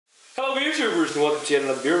Hello YouTubers, and welcome to yet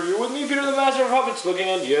another beer review with me, Peter the Master of Puppets, looking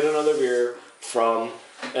at yet another beer from,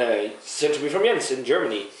 sent to me from Jens in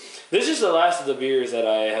Germany. This is the last of the beers that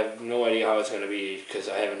I have no idea how it's going to be, because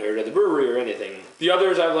I haven't heard of the brewery or anything. The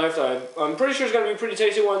others I've left, I'm pretty sure it's going to be pretty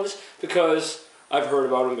tasty ones, because I've heard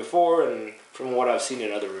about them before, and from what I've seen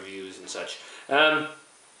in other reviews and such.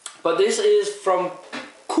 But this is from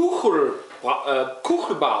Kuchlbauer,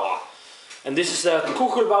 and this is the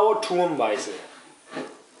Kuchlbauer Turmweisse.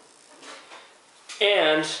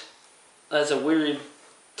 And there's a weird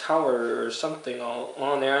tower or something all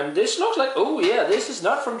on there. And this looks like, oh yeah, this is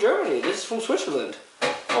not from Germany. This is from Switzerland.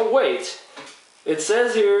 Oh wait. It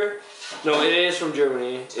says here, no, it is from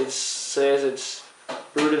Germany. It says it's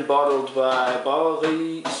brewed and bottled by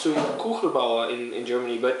Brauerei Kuchlbauer in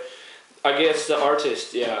Germany. But I guess the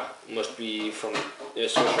artist, yeah, must be from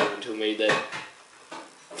Switzerland who made that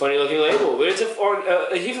funny looking label. But it's a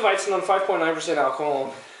Hefeweizen on 5.9%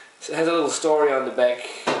 alcohol. It has a little story on the back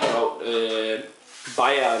about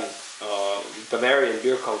Bayern, Bavarian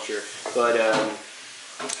beer culture, but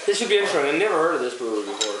this should be interesting. I've never heard of this brewery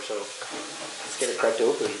before, so let's get it cracked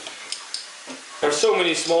open. There's so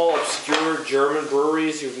many small, obscure German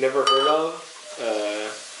breweries you've never heard of,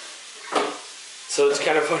 so it's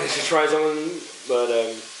kind of funny to try some of them, but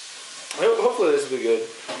hopefully this will be good.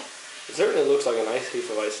 It certainly looks like a nice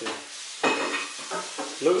Hefeweizen.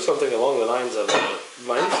 Looks something along the lines of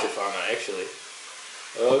Weizen, actually.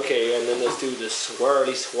 Okay, and then let's do the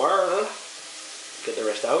swirly swirl. Get the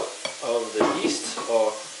rest out of the yeast,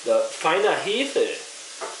 or the feiner Hefe,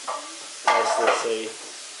 as they say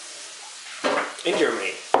in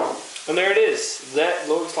Germany. And there it is. That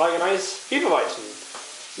looks like a nice Hefeweizen.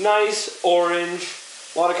 Nice orange,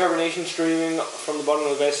 a lot of carbonation streaming from the bottom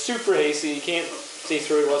of the glass. Super hazy, you can't see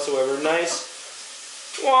through it whatsoever. Nice.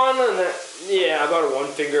 One and that, yeah, about one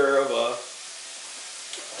finger of a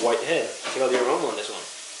white head. Check out the aroma on this one.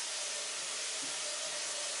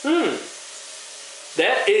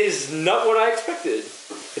 That is not what I expected.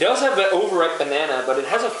 It does have that overripe banana, but it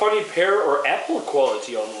has a funny pear or apple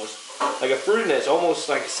quality almost, like a fruitiness, almost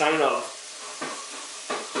like a sign of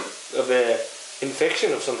a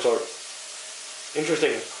infection of some sort.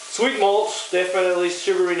 Interesting. Sweet malts, definitely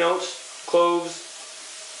sugary notes, cloves.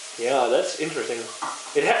 Yeah, that's interesting.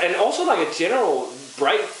 And also like a general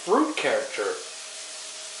bright fruit character.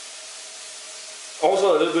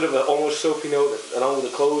 Also a little bit of an almost soapy note along with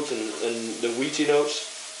the cloves and the wheaty notes.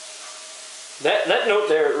 That note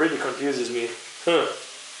there really confuses me. Huh.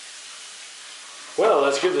 Well,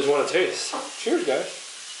 let's give this one a taste. Cheers, guys.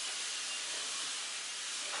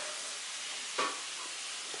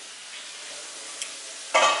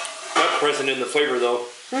 Not present in the flavor though.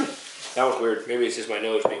 That was weird. Maybe it's just my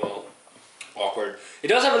nose being all awkward. It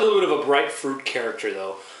does have a little bit of a bright fruit character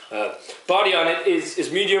though. Body on it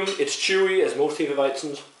is medium. It's chewy as most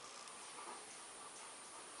Hefeweizens.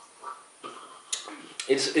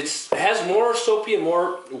 It has more soapy and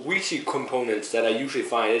more wheaty components that I usually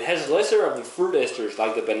find. It has lesser of the fruit esters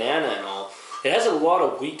like the banana and all. It has a lot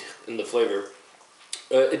of wheat in the flavor.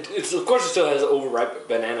 Of course it still has overripe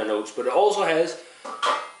banana notes, but it also has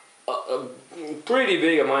a pretty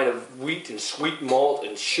big amount of wheat and sweet malt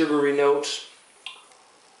and sugary notes.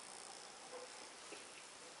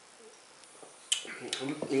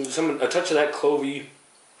 A touch of that clovey,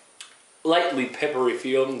 lightly peppery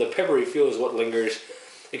feel. The peppery feel is what lingers.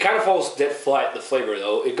 It kind of falls dead flat, the flavor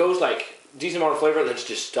though. It goes like a decent amount of flavor and then it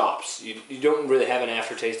just stops. You don't really have an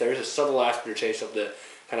aftertaste. There is a subtle aftertaste of the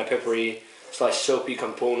kind of peppery / soapy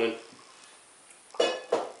component.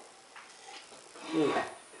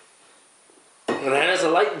 And it has a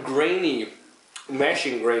light grainy,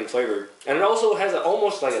 mashing grain flavor. And it also has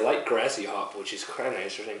almost like a light grassy hop, which is kind of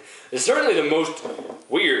interesting. It's certainly the most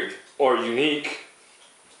weird or unique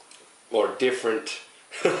or different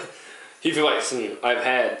Hefeweizen I've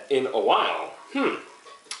had in a while.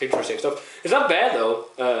 Interesting stuff. It's not bad though.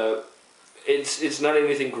 It's not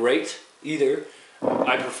anything great either.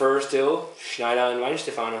 I prefer still Schneider and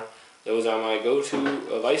Weizenstefana. Those are my go-to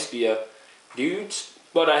Weissbier dudes.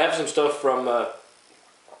 But I have some stuff from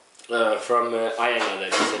Eyinger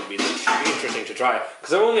that said would be interesting to try.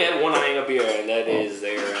 Because I've only had one Eyinger beer, and that is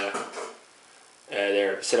their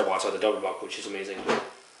Cinnabons or the Double Bock, which is amazing.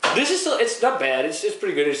 This is still, it's not bad. It's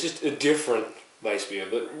pretty good. It's just a different Weissbier.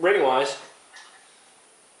 But rating wise,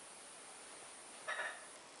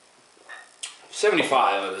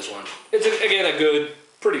 75 on this one. It's again a good,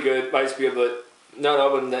 pretty good Weissbier, but not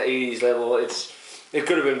up in the 80s level. It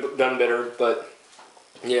could have been done better, but.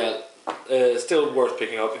 Yeah, still worth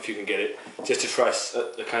picking up if you can get it, just to try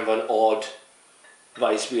a kind of an odd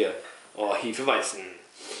Weissbier or Hefeweizen.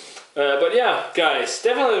 But yeah, guys,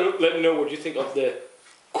 definitely let me know what you think of the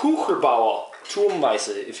Kuchlbauer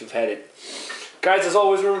Turmweisse if you've had it. Guys, as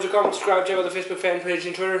always, remember to comment, subscribe, check out the Facebook fan page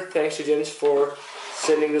and Twitter. Thanks to Jens for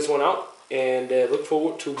sending this one out, and look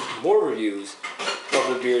forward to more reviews of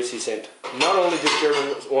the beers he sent. Not only just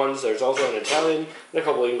German ones, there's also an Italian and a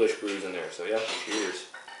couple English brews in there. So yeah, cheers.